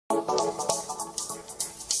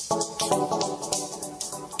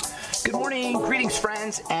Good morning, greetings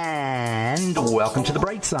friends, and welcome to The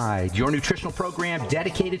Bright Side, your nutritional program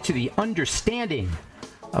dedicated to the understanding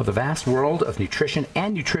of the vast world of nutrition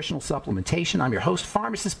and nutritional supplementation. I'm your host,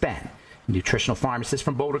 Pharmacist Ben, nutritional pharmacist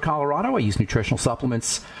from Boulder, Colorado. I use nutritional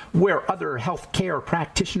supplements where other healthcare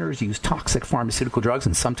practitioners use toxic pharmaceutical drugs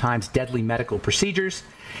and sometimes deadly medical procedures.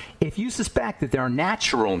 If you suspect that there are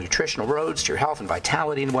natural nutritional roads to your health and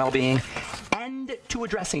vitality and well-being, and to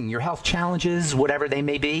addressing your health challenges, whatever they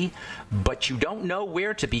may be, but you don't know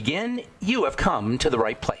where to begin, you have come to the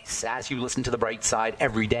right place. As you listen to The Bright Side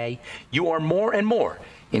every day, you are more and more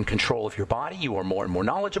in control of your body, you are more and more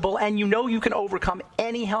knowledgeable, and you know you can overcome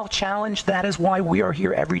any health challenge. That is why we are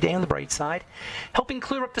here every day on The Bright Side, helping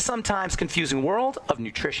clear up the sometimes confusing world of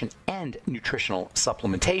nutrition and nutritional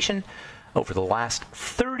supplementation. Over the last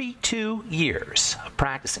 32 years of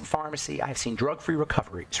practicing pharmacy, I have seen drug-free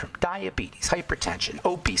recoveries from diabetes, hypertension,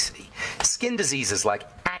 obesity, skin diseases like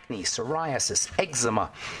acne, psoriasis,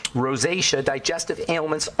 eczema, rosacea, digestive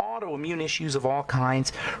ailments, autoimmune issues of all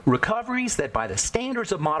kinds, recoveries that by the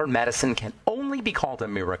standards of modern medicine can only be called a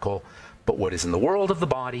miracle, but what is in the world of the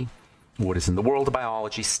body, what is in the world of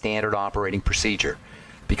biology, standard operating procedure.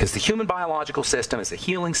 Because the human biological system is a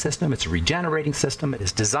healing system, it's a regenerating system, it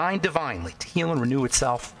is designed divinely to heal and renew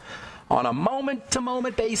itself on a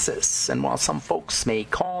moment-to-moment basis. And while some folks may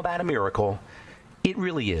call that a miracle, it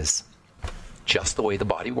really is just the way the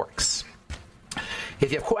body works.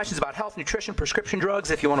 If you have questions about health, nutrition, prescription drugs,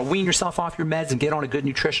 if you want to wean yourself off your meds and get on a good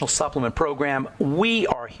nutritional supplement program, we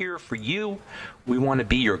are here for you. We want to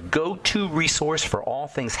be your go-to resource for all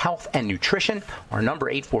things health and nutrition. Our number,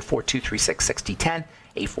 844-236-6010,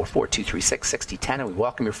 844-236-6010, and we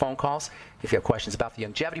welcome your phone calls. If you have questions about the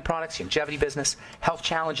longevity products, longevity business, health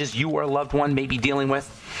challenges you or a loved one may be dealing with,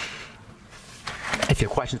 if you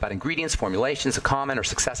have questions about ingredients, formulations, a comment, or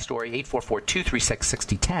success story,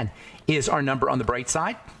 844-236-6010 is our number on The Bright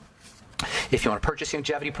Side. If you want to purchase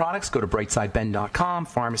longevity products, go to brightsideben.com,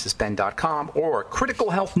 pharmacistben.com, or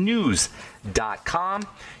criticalhealthnews.com.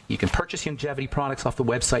 You can purchase longevity products off the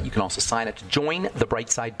website. You can also sign up to join the Bright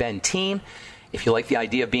Side Ben team. If you like the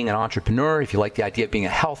idea of being an entrepreneur, if you like the idea of being a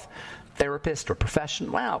health therapist or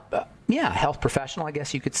professional, health professional, I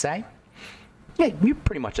guess you could say. Yeah, you're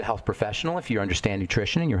pretty much a health professional if you understand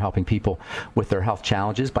nutrition and you're helping people with their health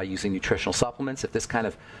challenges by using nutritional supplements. If this kind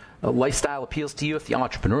of lifestyle appeals to you, if the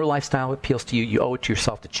entrepreneur lifestyle appeals to you, you owe it to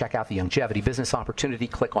yourself to check out the longevity business opportunity.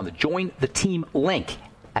 Click on the Join the Team link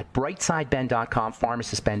at brightsideben.com,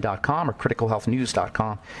 pharmacistben.com, or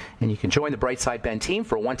criticalhealthnews.com, and you can join the Brightside Ben team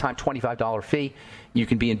for a one-time $25 fee. You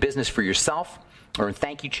can be in business for yourself, earn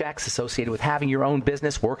thank you checks associated with having your own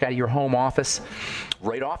business, work out of your home office,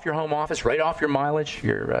 write off your home office, write off your mileage.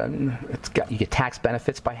 You get tax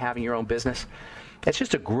benefits by having your own business. It's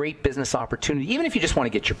just a great business opportunity. Even if you just want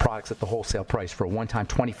to get your products at the wholesale price for a one-time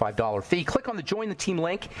 $25 fee, click on the Join the Team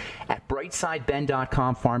link at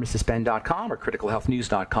brightsideben.com, pharmacistben.com, or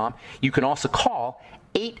criticalhealthnews.com. You can also call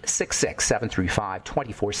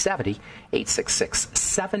 866-735-2470,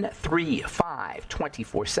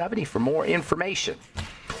 866-735-2470 for more information.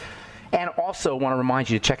 And also want to remind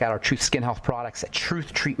you to check out our Truth Skin Health products at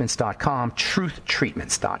truthtreatments.com,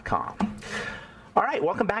 truthtreatments.com. All right,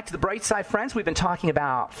 welcome back to The Bright Side, friends. We've been talking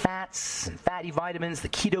about fats and fatty vitamins, the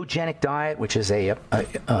ketogenic diet, which is a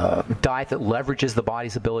diet that leverages the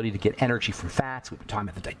body's ability to get energy from fats. We've been talking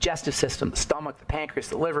about the digestive system, the stomach, the pancreas,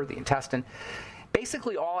 the liver, the intestine.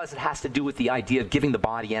 Basically, all as it has to do with the idea of giving the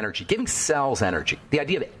body energy, giving cells energy, the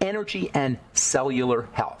idea of energy and cellular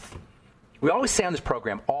health. We always say on this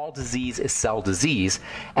program, all disease is cell disease.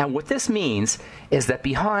 And what this means is that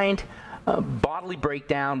behind bodily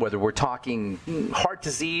breakdown, whether we're talking heart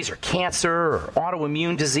disease or cancer or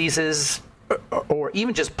autoimmune diseases or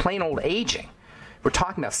even just plain old aging, we're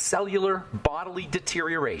talking about cellular bodily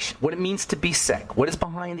deterioration, what it means to be sick, what is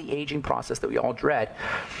behind the aging process that we all dread.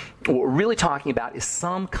 What we're really talking about is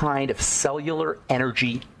some kind of cellular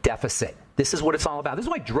energy deficit. This is what it's all about. This is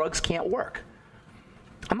why drugs can't work.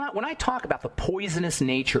 When I talk about the poisonous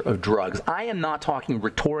nature of drugs, I am not talking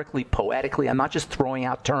rhetorically, poetically. I'm not just throwing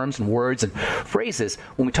out terms and words and phrases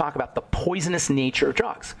when we talk about the poisonous nature of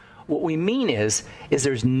drugs. What we mean is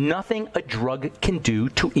there's nothing a drug can do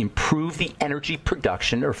to improve the energy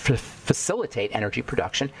production or facilitate energy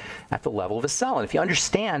production at the level of a cell. And if you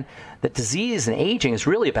understand that disease and aging is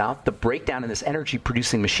really about the breakdown in this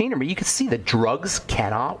energy-producing machinery, you can see that drugs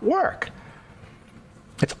cannot work.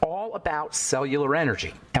 It's all about cellular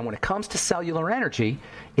energy. And when it comes to cellular energy,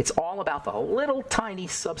 it's all about the little tiny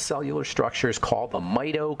subcellular structures called the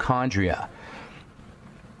mitochondria.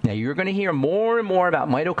 Now, you're going to hear more and more about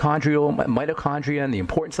mitochondria and the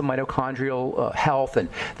importance of mitochondrial health and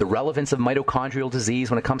the relevance of mitochondrial disease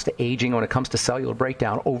when it comes to aging, when it comes to cellular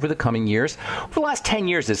breakdown over the coming years. For the last 10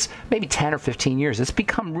 years, maybe 10 or 15 years, it's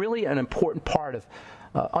become really an important part of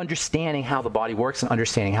understanding how the body works and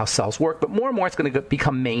understanding how cells work. But more and more, it's going to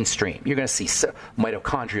become mainstream. You're going to see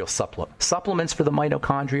mitochondrial supplements for the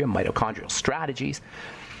mitochondrial strategies,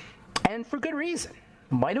 and for good reason.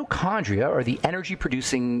 Mitochondria are the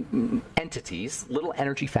energy-producing entities, little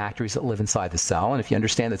energy factories that live inside the cell. And if you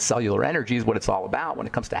understand that cellular energy is what it's all about when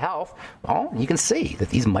it comes to health, well, you can see that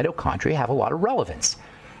these mitochondria have a lot of relevance.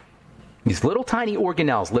 These little tiny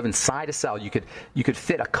organelles live inside a cell. You could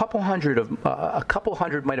fit a couple hundred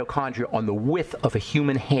mitochondria on the width of a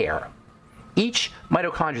human hair. Each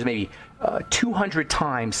mitochondria is maybe 200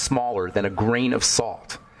 times smaller than a grain of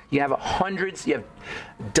salt. You have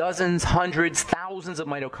dozens, hundreds, thousands of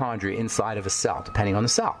mitochondria inside of a cell, depending on the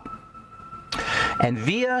cell. And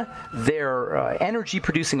via their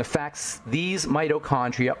energy-producing effects, these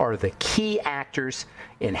mitochondria are the key actors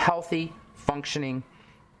in healthy, functioning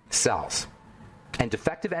cells. And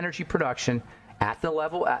defective energy production at the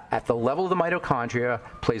level of the mitochondria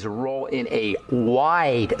plays a role in a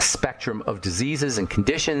wide spectrum of diseases and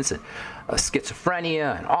conditions, and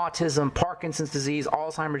schizophrenia and autism, Parkinson's disease,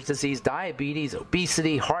 Alzheimer's disease, diabetes,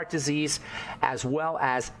 obesity, heart disease, as well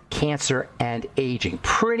as cancer and aging.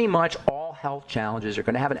 Pretty much all health challenges are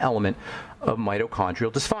going to have an element of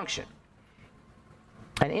mitochondrial dysfunction.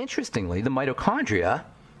 And interestingly, the mitochondria,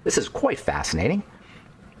 this is quite fascinating.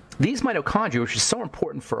 These mitochondria, which is so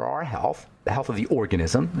important for our health, the health of the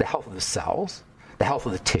organism, the health of the cells, the health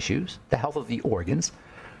of the tissues, the health of the organs,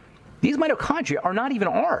 these mitochondria are not even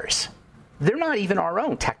ours. They're not even our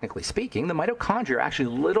own, technically speaking. The mitochondria are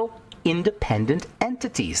actually little independent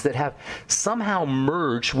entities that have somehow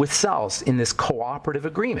merged with cells in this cooperative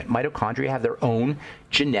agreement. Mitochondria have their own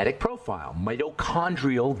genetic profile.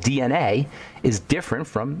 Mitochondrial DNA is different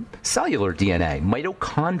from cellular DNA.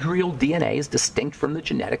 Mitochondrial DNA is distinct from the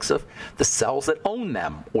genetics of the cells that own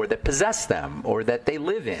them or that possess them or that they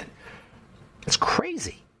live in. It's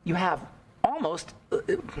crazy. You have almost,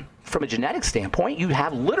 from a genetic standpoint, you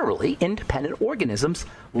have literally independent organisms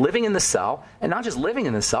living in the cell, and not just living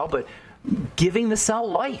in the cell, but giving the cell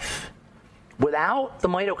life. Without the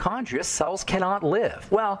mitochondria, cells cannot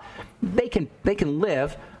live. Well, they can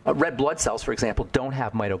live. Red blood cells, for example, don't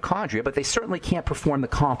have mitochondria, but they certainly can't perform the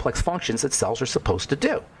complex functions that cells are supposed to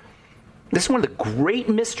do. This is one of the great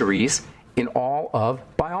mysteries in all of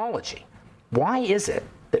biology. Why is it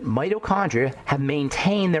that mitochondria have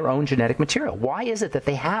maintained their own genetic material? Why is it that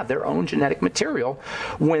they have their own genetic material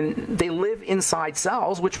when they live inside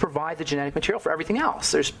cells which provide the genetic material for everything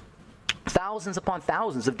else? There's thousands upon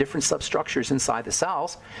thousands of different substructures inside the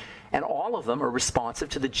cells, and all of them are responsive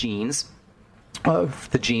to the genes from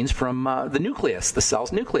the nucleus, the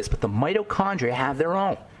cell's nucleus, but the mitochondria have their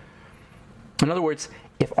own. In other words,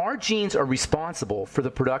 if our genes are responsible for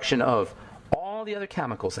the production of all the other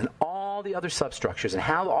chemicals and all the other substructures and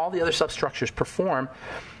how all the other substructures perform,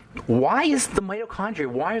 why are the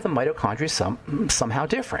mitochondria somehow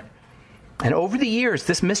different? And over the years,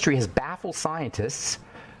 this mystery has baffled scientists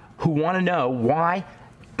who want to know why,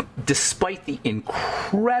 despite the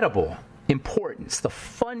incredible importance, the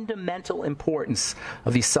fundamental importance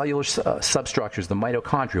of these cellular substructures, the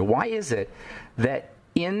mitochondria, why is it that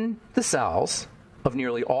in the cells of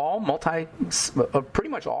nearly pretty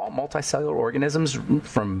much all multicellular organisms,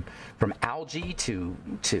 from algae to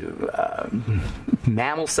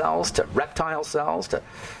mammal cells to reptile cells to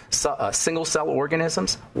single cell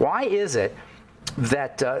organisms, why is it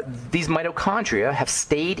that these mitochondria have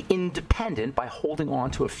stayed independent by holding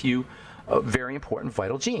on to a few very important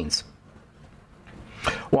vital genes?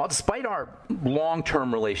 Well, despite our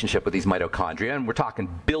long-term relationship with these mitochondria, and we're talking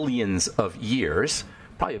billions of years,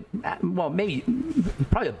 probably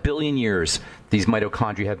a billion years these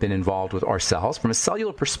mitochondria have been involved with our cells. From a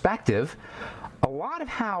cellular perspective, a lot of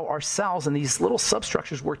how our cells and these little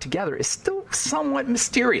substructures work together is still somewhat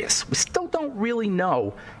mysterious. We still don't really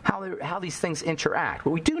know how these things interact.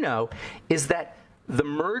 What we do know is that the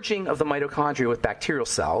merging of the mitochondria with bacterial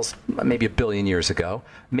cells, maybe a billion years ago,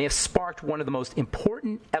 may have sparked one of the most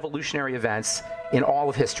important evolutionary events in all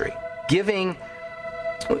of history, giving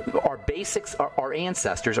our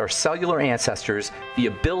ancestors, our cellular ancestors, the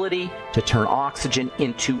ability to turn oxygen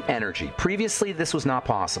into energy. Previously, this was not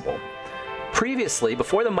possible. Previously,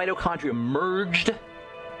 before the mitochondria merged,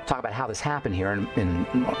 we'll talk about how this happened here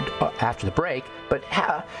after the break, but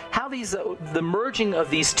how the merging of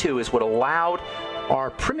these two is what allowed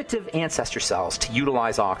our primitive ancestor cells to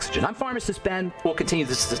utilize oxygen. I'm Pharmacist Ben. We'll continue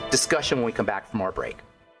this discussion when we come back from our break.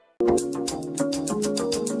 We're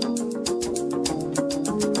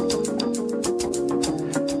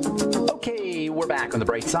back on the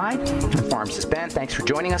bright side. I'm Pharmacist Ben. Thanks for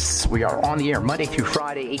joining us. We are on the air Monday through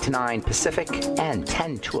Friday, 8 to 9 Pacific and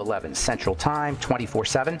 10 to 11 Central Time,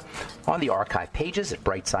 24/7 on the archive pages at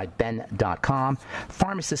brightsideben.com,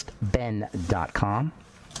 pharmacistben.com.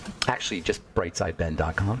 Actually, just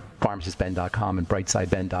brightsideben.com, pharmacistben.com, and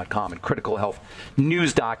brightsideben.com, and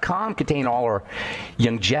criticalhealthnews.com contain all our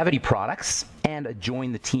longevity products and a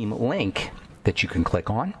Join the Team link that you can click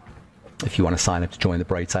on if you want to sign up to join the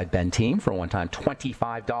Brightside Ben team for a one-time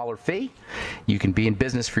 $25 fee. You can be in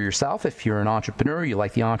business for yourself. If you're an entrepreneur, you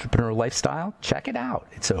like the entrepreneur lifestyle, check it out.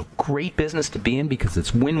 It's a great business to be in because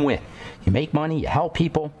it's win-win. You make money, you help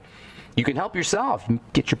people. You can help yourself. You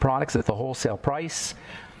get your products at the wholesale price.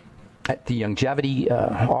 At the Longevity,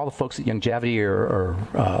 all the folks at Longevity are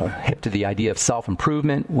hip to the idea of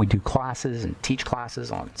self-improvement. We do classes and teach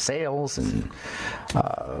classes on sales and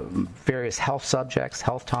various health subjects,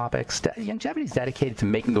 health topics. Longevity is dedicated to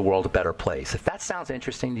making the world a better place. If that sounds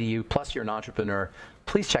interesting to you, plus you're an entrepreneur,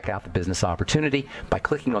 please check out the business opportunity by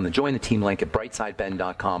clicking on the Join the Team link at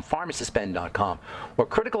brightsideben.com, pharmacistben.com, or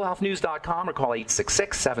criticalhealthnews.com, or call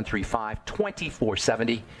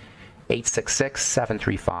 866-735-2470.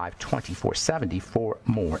 866-735-2470 for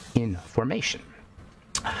more information.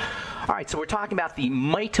 All right, so we're talking about the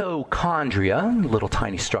mitochondria, little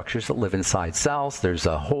tiny structures that live inside cells. There's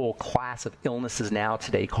a whole class of illnesses now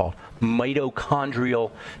today called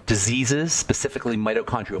mitochondrial diseases, specifically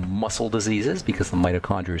mitochondrial muscle diseases, because the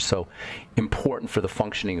mitochondria is so important for the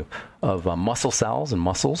functioning of muscle cells and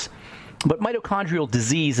muscles. But mitochondrial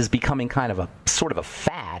disease is becoming kind of a sort of a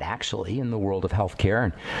fad, actually, in the world of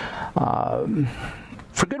healthcare, and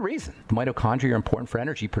for good reason. The mitochondria are important for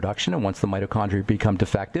energy production, and once the mitochondria become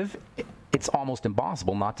defective, it's almost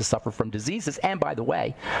impossible not to suffer from diseases. And by the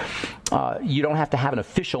way, you don't have to have an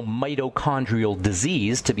official mitochondrial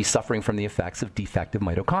disease to be suffering from the effects of defective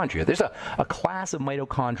mitochondria. There's a class of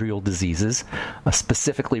mitochondrial diseases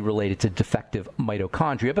specifically related to defective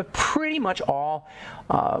mitochondria, but pretty much all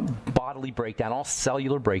bodily breakdown, all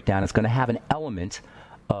cellular breakdown is going to have an element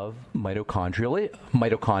of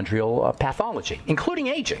mitochondrial pathology, including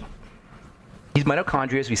aging. These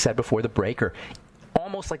mitochondria, as we said before the break, are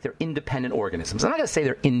almost like they're independent organisms. I'm not going to say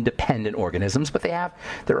they're independent organisms, but they have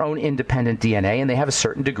their own independent DNA, and they have a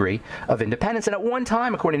certain degree of independence. And at one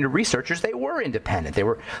time, according to researchers, they were independent. They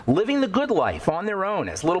were living the good life on their own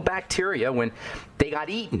as little bacteria when they got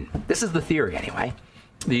eaten. This is the theory, anyway.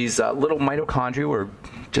 These little mitochondria were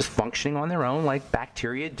just functioning on their own like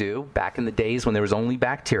bacteria do back in the days when there was only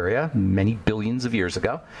bacteria, many billions of years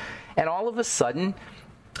ago. And all of a sudden,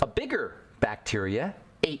 a bigger bacteria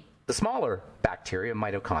ate the smaller bacteria,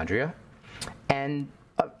 mitochondria, and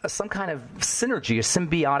some kind of synergy, a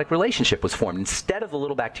symbiotic relationship was formed. Instead of the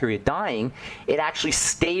little bacteria dying, it actually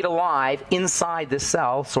stayed alive inside the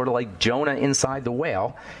cell, sort of like Jonah inside the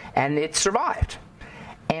whale, and it survived.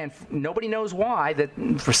 And nobody knows why, that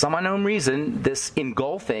for some unknown reason, this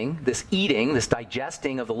engulfing, this eating, this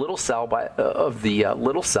digesting of the little cell by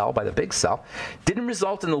the big cell didn't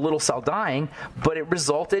result in the little cell dying, but it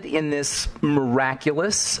resulted in this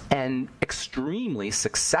miraculous and extremely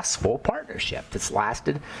successful partnership that's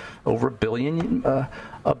lasted over a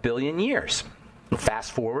billion years.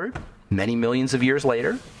 Fast forward many millions of years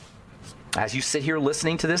later, as you sit here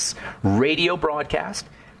listening to this radio broadcast,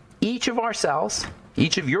 each of your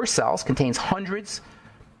cells contains hundreds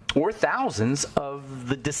or thousands of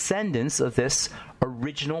the descendants of this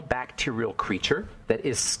original bacterial creature that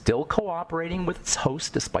is still cooperating with its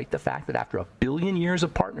host, despite the fact that after 1 billion years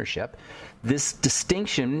of partnership, this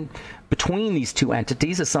distinction between these two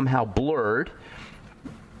entities is somehow blurred.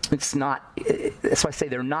 It's not, that's why I say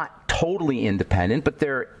they're not totally independent, but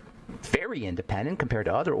they're very independent compared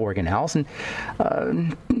to other organelles, and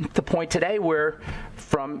the point today where,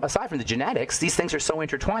 aside from the genetics, these things are so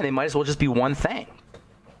intertwined they might as well just be one thing.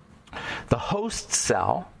 The host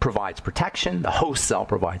cell provides protection. The host cell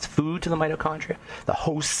provides food to the mitochondria. The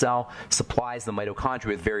host cell supplies the mitochondria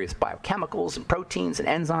with various biochemicals and proteins and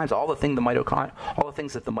enzymes, all the things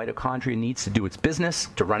that the mitochondria needs to do its business,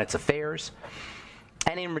 to run its affairs.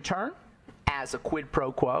 And in return, as a quid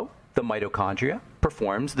pro quo, the mitochondria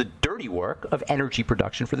performs the dirty work of energy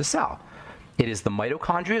production for the cell. It is the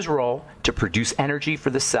mitochondria's role to produce energy for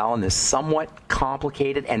the cell in this somewhat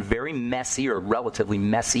complicated and very messy, or relatively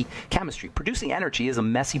messy, chemistry. Producing energy is a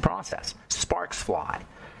messy process. Sparks fly.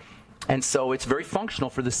 And so it's very functional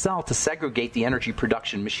for the cell to segregate the energy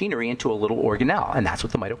production machinery into a little organelle, and that's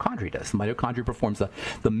what the mitochondria does. The mitochondria performs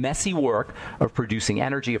the messy work of producing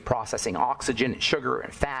energy, of processing oxygen and sugar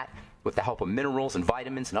and fat with the help of minerals and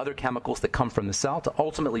vitamins and other chemicals that come from the cell to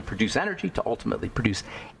ultimately produce energy, to ultimately produce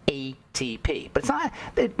ATP. But it's not,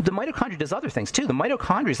 the mitochondria does other things too. The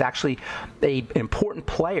mitochondria is actually an important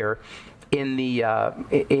player in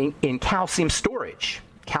the in calcium storage.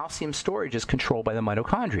 Calcium storage is controlled by the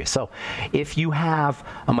mitochondria. So if you have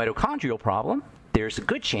a mitochondrial problem, there's a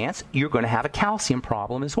good chance you're going to have a calcium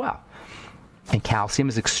problem as well. And calcium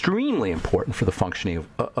is extremely important for the functioning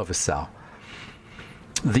of a cell.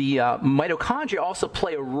 The mitochondria also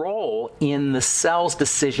play a role in the cell's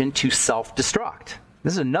decision to self-destruct.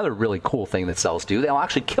 This is another really cool thing that cells do. They'll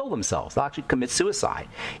actually kill themselves. They'll actually commit suicide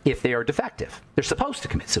if they are defective. They're supposed to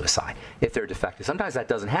commit suicide if they're defective. Sometimes that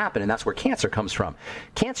doesn't happen, and that's where cancer comes from.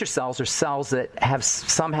 Cancer cells are cells that have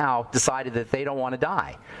somehow decided that they don't want to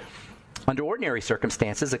die. Under ordinary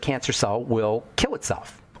circumstances, a cancer cell will kill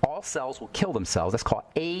itself. All cells will kill themselves. That's called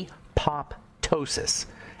apoptosis.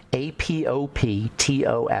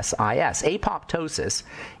 apoptosis. Apoptosis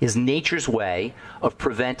is nature's way of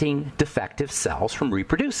preventing defective cells from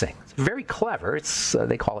reproducing. It's very clever.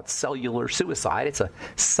 They call it cellular suicide. It's a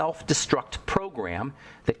self-destruct program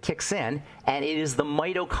that kicks in, and it is the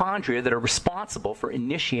mitochondria that are responsible for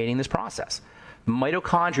initiating this process.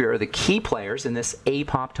 Mitochondria are the key players in this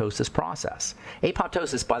apoptosis process.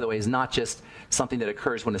 Apoptosis, by the way, is not just something that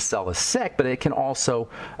occurs when a cell is sick, but it can also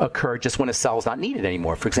occur just when a cell is not needed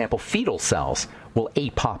anymore. For example, fetal cells will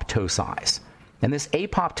apoptosize. And this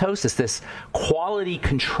apoptosis, this quality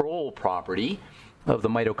control property of the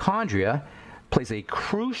mitochondria, plays a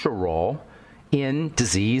crucial role in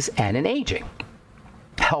disease and in aging.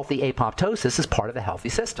 Healthy apoptosis is part of the healthy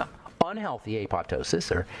system. Unhealthy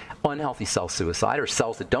apoptosis or unhealthy cell suicide or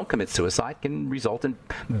cells that don't commit suicide can result in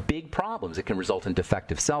big problems. It can result in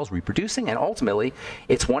defective cells reproducing, and ultimately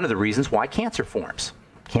it's one of the reasons why cancer forms.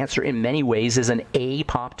 Cancer in many ways is an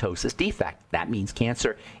apoptosis defect. That means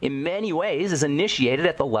cancer in many ways is initiated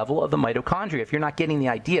at the level of the mitochondria. If you're not getting the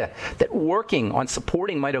idea that working on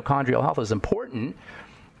supporting mitochondrial health is important,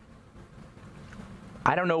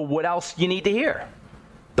 I don't know what else you need to hear.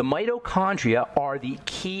 The mitochondria are the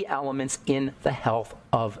key elements in the health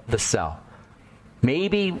of the cell.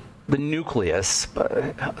 Maybe the nucleus,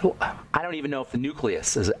 but I don't even know if the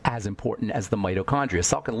nucleus is as important as the mitochondria. A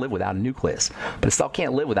cell can live without a nucleus, but a cell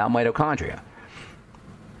can't live without mitochondria.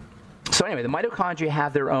 So anyway, the mitochondria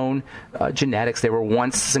have their own genetics. They were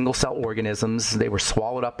once single-cell organisms. They were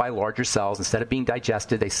swallowed up by larger cells. Instead of being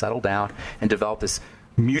digested, they settled down and developed this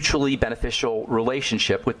mutually beneficial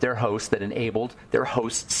relationship with their host that enabled their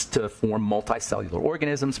hosts to form multicellular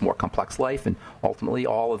organisms, more complex life, and ultimately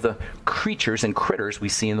all of the creatures and critters we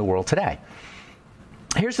see in the world today.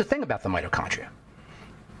 Here's the thing about the mitochondria.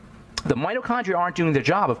 The mitochondria aren't doing their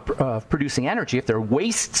job of producing energy. If their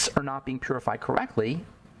wastes are not being purified correctly,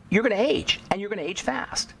 you're going to age, and you're going to age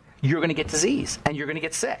fast. You're going to get disease, and you're going to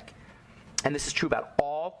get sick. And this is true about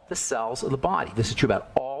all the cells of the body. This is true about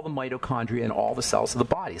all the mitochondria in all the cells of the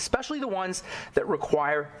body, especially the ones that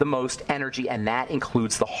require the most energy, and that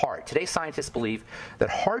includes the heart. Today, scientists believe that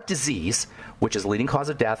heart disease, which is the leading cause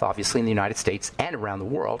of death, obviously, in the United States and around the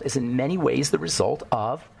world, is in many ways the result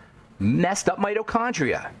of messed up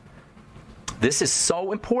mitochondria. This is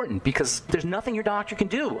so important because there's nothing your doctor can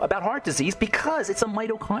do about heart disease because it's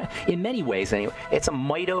a in many ways anyway, it's a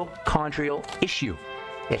mitochondrial issue.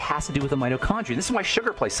 It has to do with the mitochondria. This is why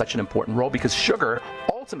sugar plays such an important role, because sugar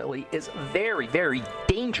ultimately is very, very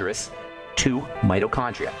dangerous to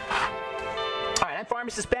mitochondria. All right, I'm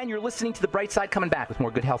Pharmacist Ben. You're listening to The Bright Side, coming back with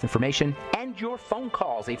more good health information and your phone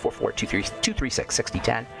calls,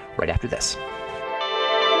 844-236-6010, right after this.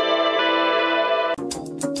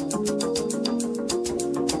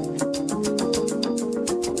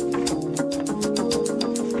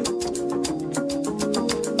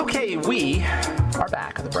 We are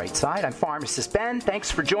back on The Bright Side. I'm Pharmacist Ben. Thanks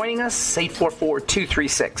for joining us.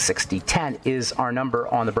 844-236-6010 is our number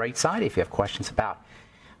on The Bright Side. If you have questions about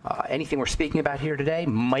anything we're speaking about here today,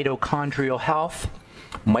 mitochondrial health,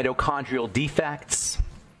 mitochondrial defects,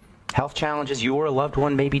 health challenges you or a loved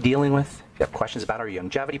one may be dealing with, if you have questions about our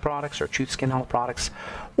longevity products or Truth Skin Health products,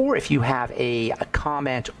 or if you have a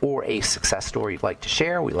comment or a success story you'd like to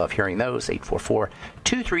share, we love hearing those.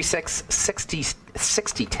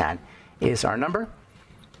 844-236-6010 is our number.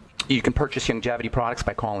 You can purchase longevity products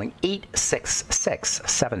by calling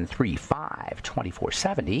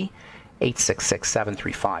 866-735-2470,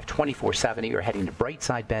 866-735-2470, or heading to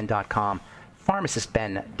brightsideben.com,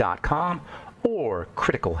 pharmacistben.com, or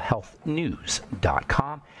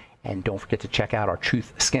criticalhealthnews.com. And don't forget to check out our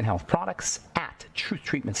Truth Skin Health products at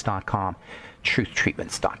truthtreatments.com,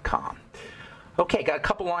 truthtreatments.com. Okay, got a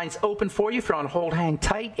couple lines open for you. If you're on hold, hang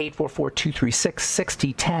tight.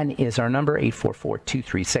 844-236-6010 is our number,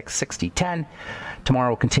 844-236-6010.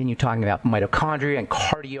 Tomorrow we'll continue talking about mitochondria and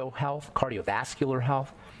cardio health, cardiovascular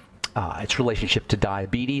health, its relationship to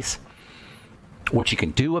diabetes, what you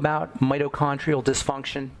can do about mitochondrial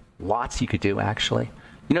dysfunction. Lots you could do, actually.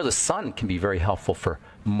 You know, the sun can be very helpful for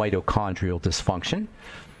mitochondrial dysfunction.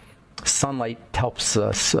 Sunlight helps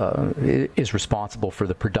us, is responsible for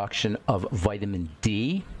the production of vitamin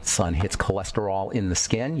D. Sun hits cholesterol in the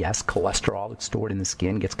skin. Yes, cholesterol that's stored in the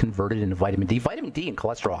skin gets converted into vitamin D. Vitamin D and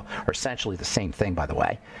cholesterol are essentially the same thing, by the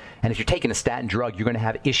way. And if you're taking a statin drug, you're going to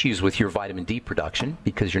have issues with your vitamin D production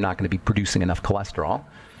because you're not going to be producing enough cholesterol.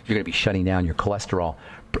 You're going to be shutting down your cholesterol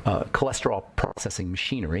processing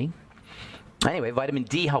machinery. Anyway, vitamin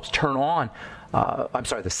D helps turn on,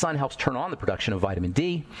 the sun helps turn on the production of vitamin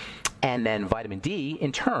D. And then vitamin D,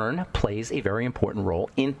 in turn, plays a very important role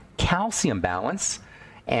in calcium balance.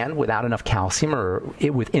 And without enough calcium or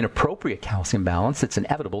with inappropriate calcium balance, it's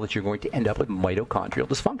inevitable that you're going to end up with mitochondrial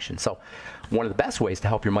dysfunction. So one of the best ways to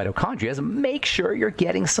help your mitochondria is make sure you're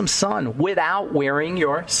getting some sun without wearing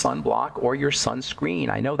your sunblock or your sunscreen.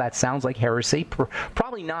 I know that sounds like heresy.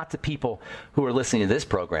 Probably not to people who are listening to this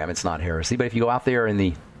program. It's not heresy. But if you go out there in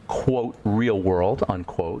the, quote, real world,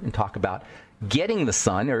 unquote, and talk about getting the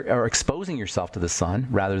sun or exposing yourself to the sun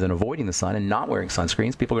rather than avoiding the sun and not wearing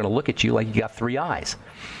sunscreens, people are going to look at you like you got three eyes.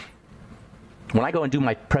 When I go and do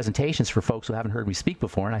my presentations for folks who haven't heard me speak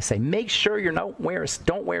before, and I say, make sure you don't wear a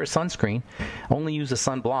sunscreen, only use a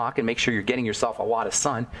sunblock, and make sure you're getting yourself a lot of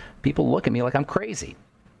sun, people look at me like I'm crazy.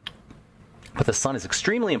 But the sun is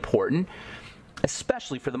extremely important,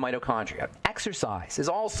 especially for the mitochondria. Exercise is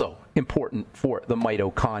also important for the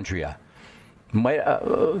mitochondria.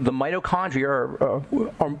 The mitochondria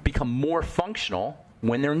become more functional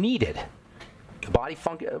when they're needed. The body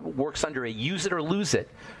works under a use it or lose it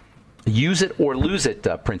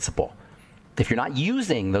principle. If you're not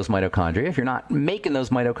using those mitochondria, if you're not making those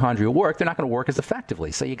mitochondria work, they're not going to work as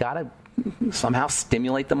effectively. So you got to somehow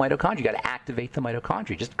stimulate the mitochondria. You got to activate the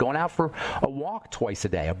mitochondria. Just going out for a walk twice a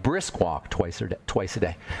day, a brisk walk twice a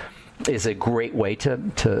day, is a great way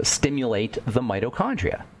to stimulate the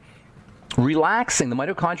mitochondria. Relaxing, the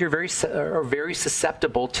mitochondria are very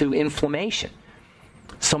susceptible to inflammation.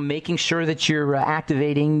 So making sure that you're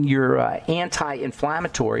activating your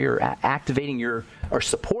anti-inflammatory or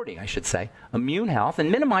supporting, I should say, immune health and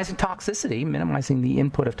minimizing toxicity, minimizing the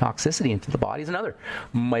input of toxicity into the body is another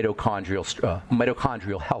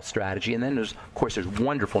mitochondrial health strategy. And then there's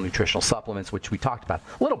wonderful nutritional supplements, which we talked about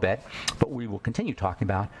a little bit, but we will continue talking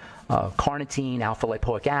about carnitine,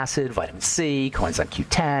 alpha-lipoic acid, vitamin C, coenzyme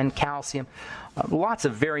Q10, calcium. Lots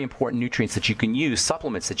of very important nutrients that you can use,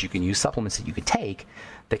 supplements that you can take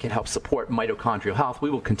that can help support mitochondrial health. We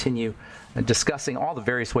will continue discussing all the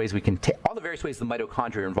various ways the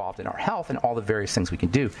mitochondria are involved in our health and all the various things we can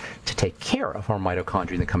do to take care of our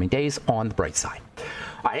mitochondria in the coming days on the bright side.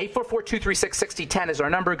 All right, 844-236-6010 is our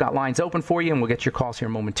number. Got lines open for you, and we'll get your calls here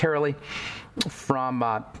momentarily.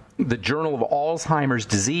 From the Journal of Alzheimer's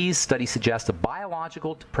Disease, studies suggest a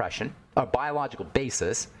biological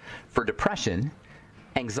basis for depression,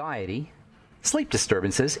 anxiety, sleep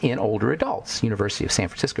disturbances in older adults. University of San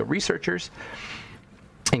Francisco researchers,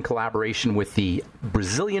 in collaboration with the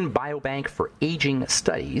Brazilian Biobank for Aging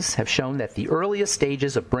Studies, have shown that the earliest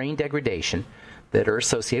stages of brain degradation that are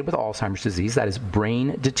associated with Alzheimer's disease, that is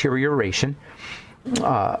brain deterioration,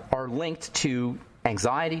 are linked to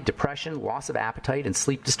anxiety, depression, loss of appetite, and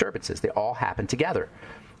sleep disturbances. They all happen together.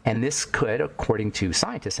 And this could, according to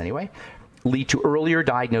scientists anyway, lead to earlier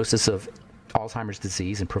diagnosis of Alzheimer's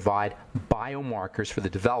disease and provide biomarkers for the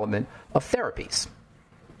development of therapies.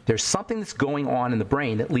 There's something that's going on in the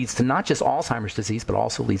brain that leads to not just Alzheimer's disease, but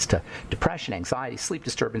also leads to depression, anxiety, sleep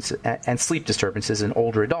disturbances in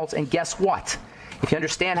older adults. And guess what? If you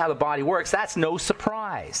understand how the body works, that's no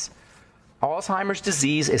surprise. Alzheimer's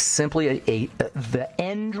disease is simply the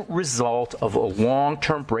end result of a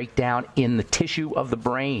long-term breakdown in the tissue of the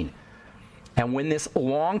brain. And when this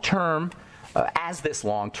long-term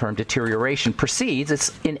deterioration proceeds,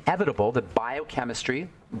 it's inevitable that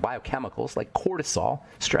biochemicals like cortisol,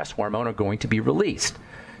 stress hormone, are going to be released.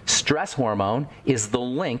 Stress hormone is the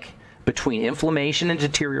link between inflammation and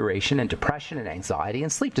deterioration and depression and anxiety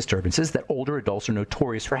and sleep disturbances that older adults are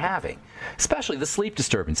notorious for having, especially the sleep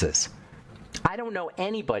disturbances. I don't know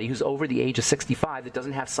anybody who's over the age of 65 that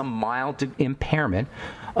doesn't have some mild impairment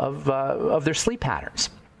of their sleep patterns.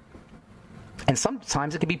 And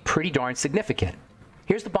sometimes it can be pretty darn significant.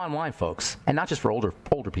 Here's the bottom line, folks, and not just for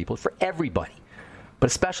older people, for everybody, but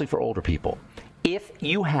especially for older people. If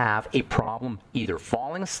you have a problem either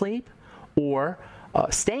falling asleep or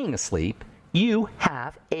staying asleep, you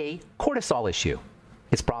have a cortisol issue.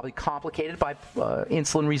 It's probably complicated by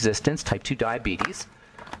insulin resistance, type 2 diabetes.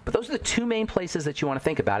 But those are the two main places that you want to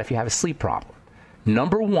think about if you have a sleep problem.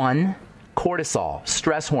 Number one, cortisol,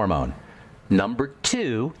 stress hormone. Number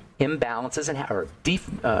two, imbalances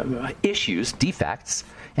issues, defects,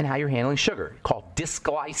 in how you're handling sugar, called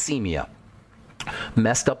dysglycemia,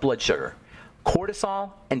 messed up blood sugar.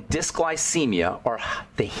 Cortisol and dysglycemia are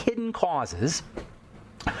the hidden causes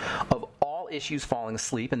of all issues falling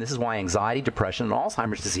asleep, and this is why anxiety, depression, and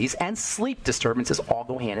Alzheimer's disease and sleep disturbances all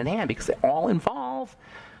go hand in hand, because they all involve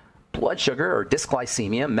blood sugar or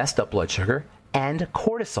dysglycemia, messed up blood sugar, and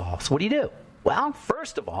cortisol. So what do? Well,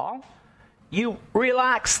 first of all, you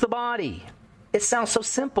relax the body. It sounds so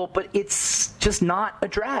simple, but it's just not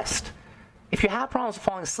addressed. If you have problems with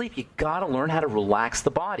falling asleep, you got to learn how to relax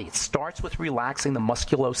the body. It starts with relaxing the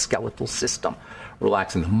musculoskeletal system,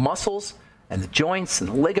 relaxing the muscles and the joints and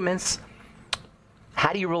the ligaments.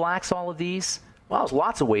 How do you relax all of these? Well, there's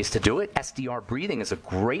lots of ways to do it. SDR breathing is a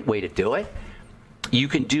great way to do it. You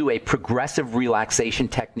can do a progressive relaxation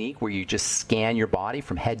technique where you just scan your body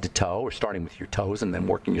from head to toe, or starting with your toes and then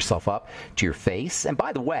working yourself up to your face. And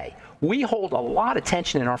by the way, we hold a lot of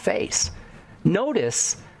tension in our face.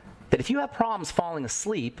 Notice that if you have problems falling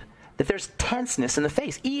asleep, that there's tenseness in the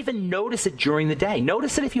face. Even notice it during the day.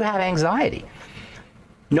 Notice it if you have anxiety.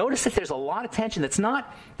 Notice that there's a lot of tension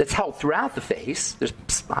that's held throughout the face. There's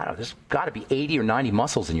got to be 80 or 90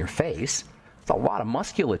 muscles in your face. It's a lot of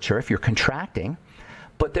musculature if you're contracting.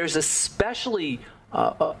 But there's especially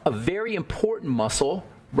a very important muscle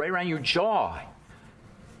right around your jaw.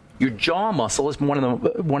 Your jaw muscle is one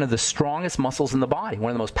of the strongest muscles in the body,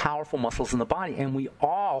 one of the most powerful muscles in the body, and we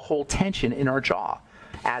all hold tension in our jaw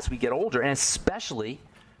as we get older, and especially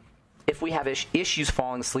if we have issues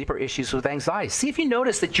falling asleep or issues with anxiety. See if you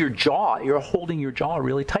notice that you're holding your jaw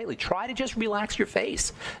really tightly. Try to just relax your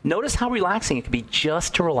face. Notice how relaxing it can be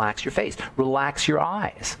just to relax your face. Relax your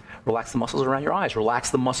eyes. Relax the muscles around your eyes.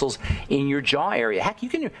 Relax the muscles in your jaw area. Heck, you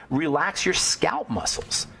can relax your scalp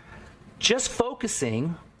muscles. Just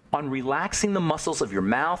focusing on relaxing the muscles of your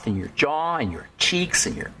mouth and your jaw and your cheeks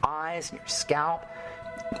and your eyes and your scalp.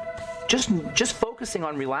 Just focusing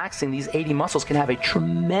on relaxing these 80 muscles can have a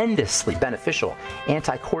tremendously beneficial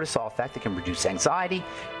anti-cortisol effect that can reduce anxiety,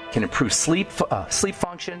 can improve sleep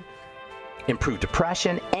function, improve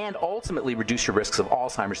depression, and ultimately reduce your risks of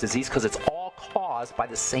Alzheimer's disease, because it's all caused by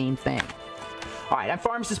the same thing. All right, I'm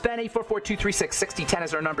Pharmacist Ben. 844-236-6010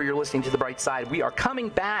 is our number. You're listening to The Bright Side. We are coming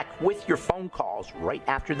back with your phone calls right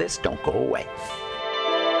after this. Don't go away.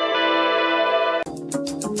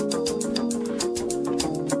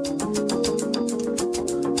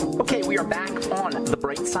 Okay, we are back on The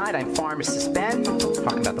Bright Side. I'm Pharmacist Ben,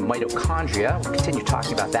 talking about the mitochondria. We'll continue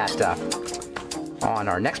talking about that on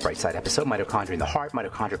our next Bright Side episode. Mitochondria in the heart.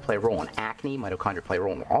 Mitochondria play a role in acne. Mitochondria play a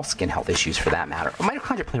role in all skin health issues, for that matter.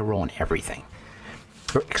 Mitochondria play a role in everything.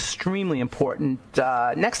 They're extremely important.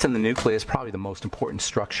 Next to the nucleus, probably the most important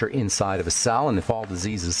structure inside of a cell. And if all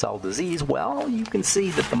disease is cell disease, well, you can see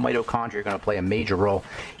that the mitochondria are going to play a major role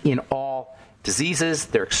in all diseases.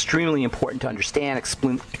 They're extremely important to understand,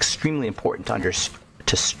 extremely important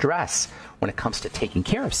to stress when it comes to taking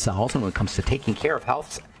care of cells and when it comes to taking care of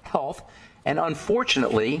health. And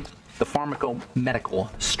unfortunately, the pharmacomedical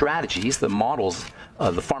strategies, the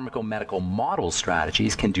pharmacomedical model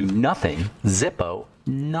strategies can do nothing, zippo,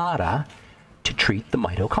 nada, to treat the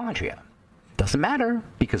mitochondria. Doesn't matter,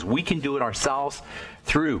 because we can do it ourselves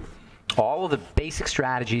through all of the basic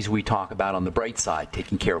strategies we talk about on The Bright Side: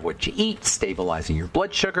 taking care of what you eat, stabilizing your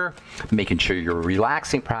blood sugar, making sure you're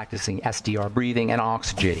relaxing, practicing SDR breathing, and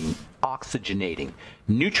oxygenating.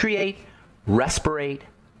 Nutriate, respirate,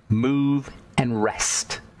 move, and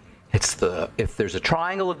rest. If there's a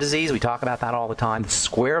triangle of disease, we talk about that all the time. The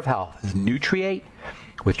square of health is nutriate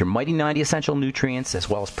with your mighty 90 essential nutrients, as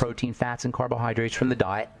well as protein, fats, and carbohydrates from the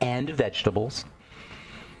diet and vegetables.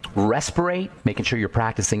 Respirate, making sure you're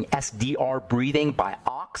practicing SDR breathing by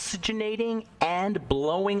oxygenating and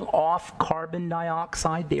blowing off carbon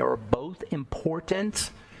dioxide. They are both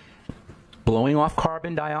important. Blowing off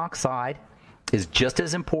carbon dioxide is just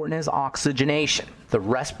as important as oxygenation. The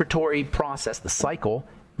respiratory process, the cycle,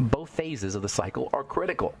 both phases of the cycle are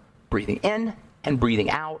critical. Breathing in and breathing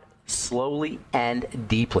out slowly and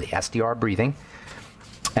deeply. SDR breathing.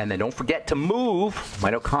 And then don't forget to move.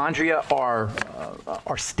 Mitochondria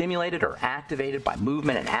are stimulated or activated by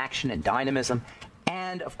movement and action and dynamism.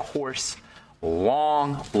 And, of course,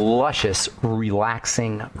 long, luscious,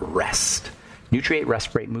 relaxing rest. Nutriate,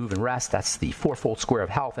 respirate, move, and rest. That's the fourfold square of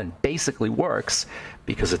health, and basically works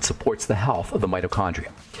because it supports the health of the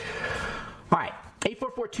mitochondria. All right.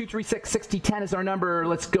 844-236-6010 is our number.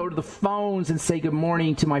 Let's go to the phones and say good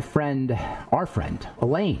morning to our friend,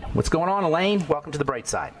 Elaine. What's going on, Elaine? Welcome to the Bright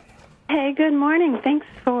Side. Hey, good morning. Thanks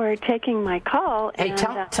for taking my call. Hey,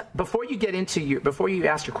 before you get into before you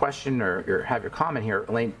ask your question or have your comment here,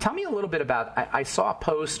 Elaine, tell me a little bit about. I saw a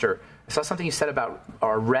post or I saw something you said about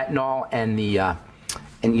our retinol and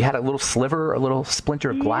and you had a little sliver, a little splinter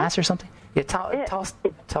of glass or something. Yeah, tell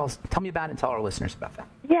me about it and tell our listeners about that.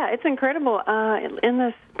 Yeah, it's incredible. In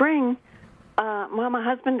the spring, my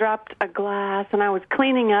husband dropped a glass, and I was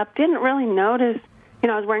cleaning up. Didn't really notice.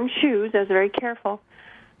 I was wearing shoes. I was very careful.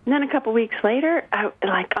 And then a couple weeks later,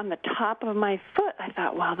 like on the top of my foot, I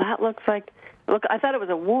thought, wow, that looks like. I thought it was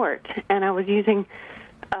a wart, and I was using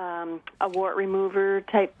a wart remover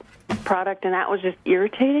type product, and that was just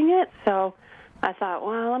irritating it. So I thought,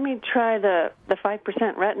 well, let me try the 5%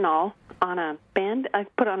 retinol on a band. I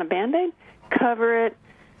put on a Band-Aid, cover it,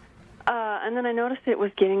 and then I noticed it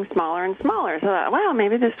was getting smaller and smaller. So I thought, wow,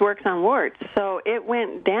 maybe this works on warts. So it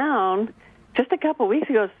went down just a couple weeks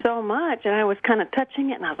ago so much, and I was kind of touching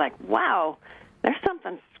it, and I was like, wow, there's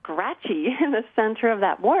something scratchy in the center of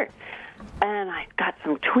that wart. And I got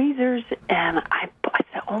some tweezers, and I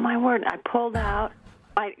said, oh, my word. I pulled out.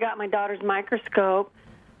 I got my daughter's microscope.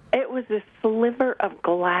 It was this sliver of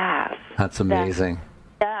glass. That's amazing.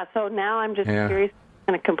 Yeah, so now I'm just curious. It's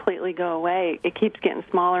going to completely go away. It keeps getting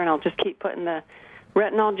smaller, and I'll just keep putting the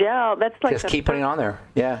retinol gel. That's like just keep putting it on there.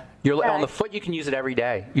 Yeah. On the foot, you can use it every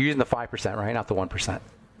day. You're using the 5%, right? Not the 1%.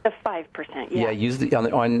 The 5%, yeah. Yeah, use the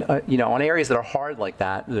on areas that are hard like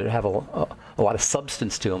that have a lot of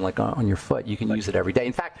substance to them, like on your foot. You can use it every day.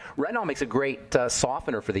 In fact, retinol makes a great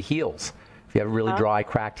softener for the heels. If you have really dry,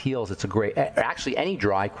 cracked heels, it's a great. Actually, any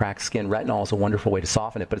dry, cracked skin, retinol is a wonderful way to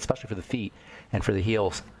soften it, but especially for the feet and for the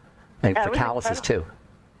heels and for calluses too.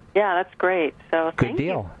 Yeah, that's great. So good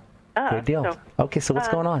deal. Good deal. Okay, so what's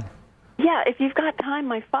going on? Yeah, if you've got time,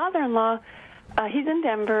 my father-in-law, he's in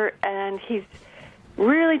Denver, and he's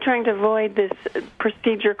really trying to avoid this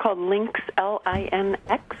procedure called Lynx,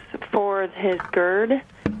 L-I-N-X, for his GERD,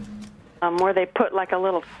 where they put like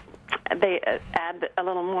they add a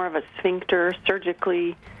little more of a sphincter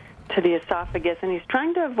surgically to the esophagus, and he's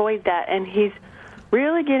trying to avoid that, and he's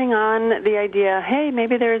really getting on the idea, hey,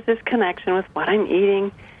 maybe there's this connection with what I'm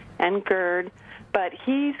eating and GERD, but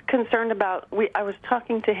he's concerned about, I was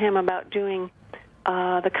talking to him about doing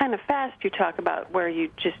the kind of fast you talk about where you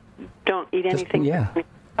just don't eat anything. For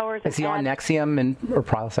hours. Is he on Nexium or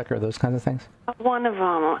Prilosec or those kinds of things? One of them.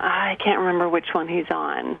 I can't remember which one he's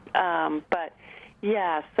on. But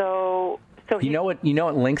yeah, so you know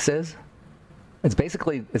what Lynx is? It's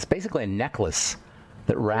basically a necklace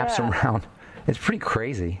that wraps around. It's pretty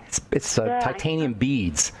crazy. It's titanium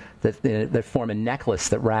beads that form a necklace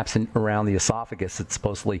that wraps around the esophagus. It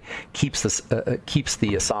supposedly keeps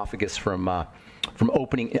the esophagus from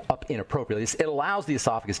opening up inappropriately. It allows the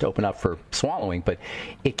esophagus to open up for swallowing, but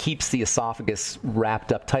it keeps the esophagus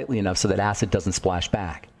wrapped up tightly enough so that acid doesn't splash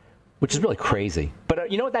back, which is really crazy.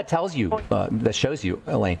 But you know what that tells you, that shows you,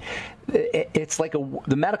 Elaine? It's like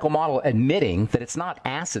the medical model admitting that it's not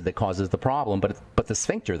acid that causes the problem, but the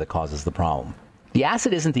sphincter that causes the problem. The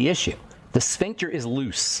acid isn't the issue. The sphincter is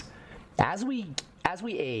loose. As we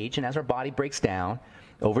age and as our body breaks down,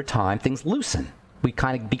 over time, things loosen. We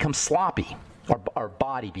kind of become sloppy. Our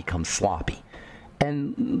body becomes sloppy.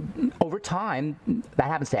 And over time, that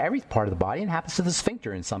happens to every part of the body and happens to the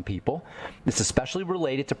sphincter in some people. It's especially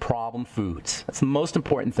related to problem foods. That's the most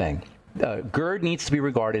important thing. GERD needs to be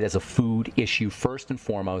regarded as a food issue first and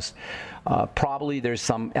foremost. Probably there's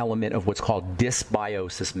some element of what's called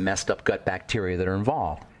dysbiosis, messed up gut bacteria that are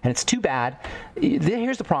involved. And it's too bad.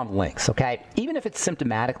 Here's the problem with Lynx, okay? Even if it's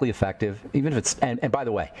symptomatically effective, even if it's, and by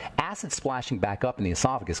the way, acid splashing back up in the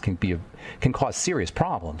esophagus can cause serious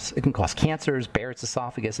problems. It can cause cancers, Barrett's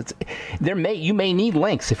esophagus. You may need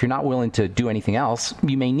Lynx if you're not willing to do anything else.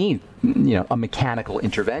 You may need, a mechanical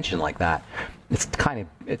intervention like that.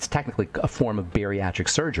 It's technically a form of bariatric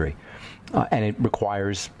surgery, and it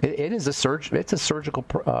requires. It's a surgical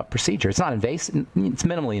procedure. It's not invasive. It's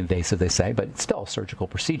minimally invasive, they say, but it's still a surgical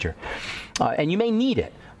procedure, and you may need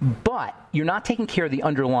it. But you're not taking care of the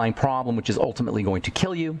underlying problem, which is ultimately going to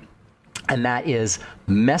kill you, and that is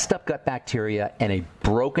messed up gut bacteria and a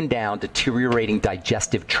broken down, deteriorating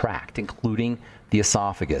digestive tract, including the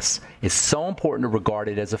esophagus. Is so important to regard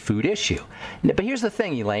it as a food issue. But here's the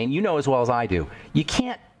thing, Elaine, you know as well as I do, you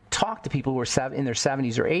can't talk to people who are in their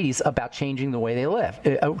 70s or 80s about changing the way they live,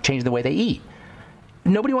 changing the way they eat.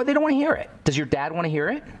 They don't want to hear it. Does your dad want to hear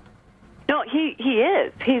it? No, he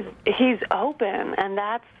is. He's open, and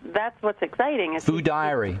that's what's exciting. Food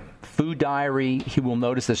diary. Food diary. He will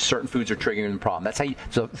notice that certain foods are triggering the problem. That's how.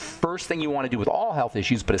 So first thing you want to do with all health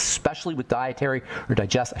issues, but especially with dietary or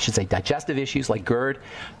digestive issues like GERD,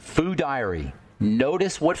 food diary.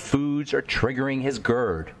 Notice what foods are triggering his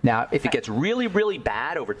GERD. Now, if it gets really, really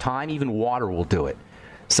bad over time, even water will do it.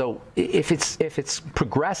 So if it's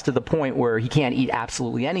progressed to the point where he can't eat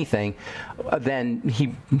absolutely anything, then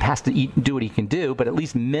he has to do what he can do, but at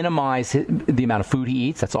least minimize the amount of food he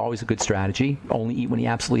eats. That's always a good strategy. Only eat when he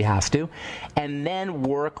absolutely has to. And then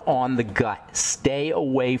work on the gut. Stay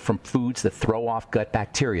away from foods that throw off gut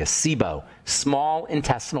bacteria. SIBO, small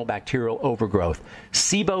intestinal bacterial overgrowth.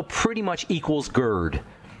 SIBO pretty much equals GERD.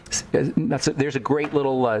 There's a great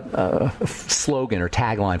little slogan or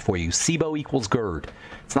tagline for you. SIBO equals GERD.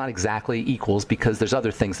 It's not exactly equals because there's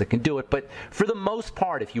other things that can do it, but for the most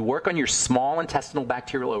part, if you work on your small intestinal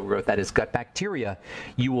bacterial overgrowth, that is gut bacteria,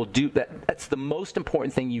 you will do that. That's the most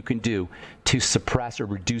important thing you can do to suppress or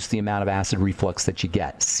reduce the amount of acid reflux that you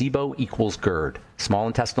get. SIBO equals GERD, small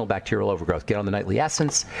intestinal bacterial overgrowth. Get on the nightly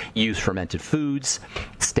essence, use fermented foods,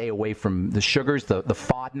 stay away from the sugars, the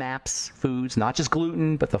FODMAPs foods, not just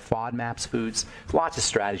gluten, but the FODMAPs foods. Lots of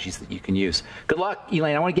strategies that you can use. Good luck,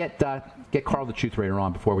 Elaine. I want to get Carl the Truth Rater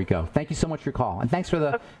on before we go. Thank you so much for your call, and thanks for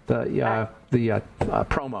the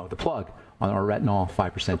promo, the plug on our retinol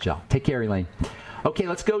 5% gel. Take care, Elaine. Okay,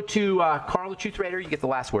 let's go to Carl the Truth Rater. You get the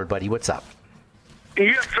last word, buddy. What's up?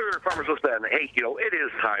 Yes, sir, Farmers with Ben. Hey, it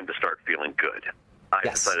is time to start feeling good. I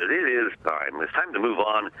decided it is time. It's time to move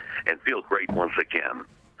on and feel great once again.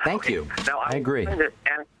 Thank you. Now, I agree.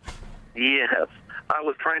 Yes. I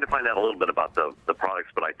was trying to find out a little bit about the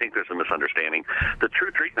products, but I think there's a misunderstanding. The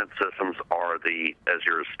true treatment systems are as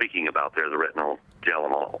you're speaking about there, the retinol gel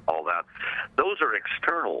and all that. Those are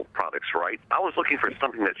external products, right? I was looking for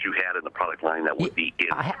something that you had in the product line that would be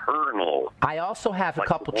internal. I also have a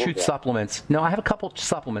couple Truth supplements. No, I have a couple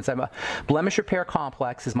supplements. I have a Blemish Repair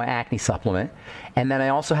Complex is my acne supplement. And then I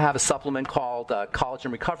also have a supplement called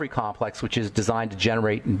Collagen Recovery Complex, which is designed to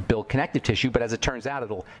generate and build connective tissue. But as it turns out,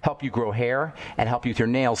 it'll help you grow hair and help you with your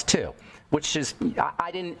nails too. Which is,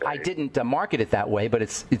 I didn't market it that way, but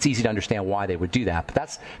it's easy to understand why they would do that. But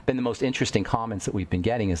that's been the most interesting comments that we've been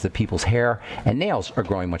getting is that people's hair and nails are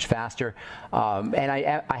growing much faster. And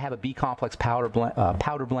I have a B complex powder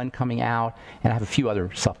blend coming out, and I have a few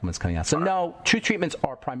other supplements coming out. So no, Truth treatments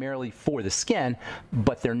are primarily for the skin,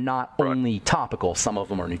 but they're not only topical. Some of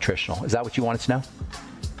them are nutritional. Is that what you wanted to know?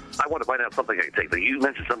 I want to find out something I can take. You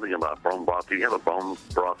mentioned something about bone broth. Do you have a bone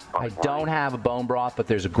broth? I don't have a bone broth, but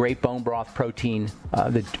there's a great bone broth protein.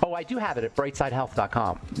 I do have it at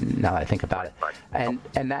brightsidehealth.com, now that I think about it. And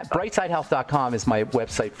that brightsidehealth.com is my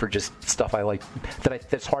website for just stuff I like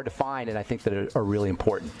that's hard to find and I think that are really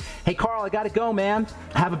important. Hey, Carl, I got to go, man.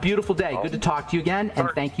 Have a beautiful day. Good to talk to you again, and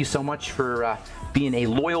thank you so much for being a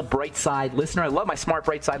loyal Brightside listener. I love my smart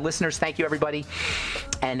Brightside listeners. Thank you, everybody.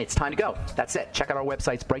 And it's time to go. That's it. Check out our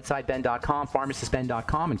websites, brightsideben.com,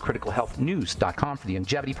 pharmacistben.com, and criticalhealthnews.com for the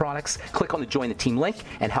longevity products. Click on the Join the Team link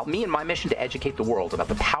and help me in my mission to educate the world about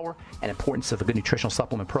the power and importance of a good nutritional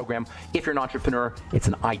supplement program. If you're an entrepreneur, it's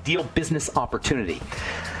an ideal business opportunity.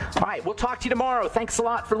 All right, we'll talk to you tomorrow. Thanks a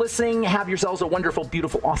lot for listening. Have yourselves a wonderful,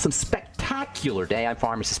 beautiful, awesome, spectacular day. I'm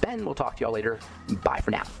Pharmacist Ben. We'll talk to you all later. Bye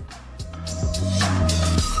for now.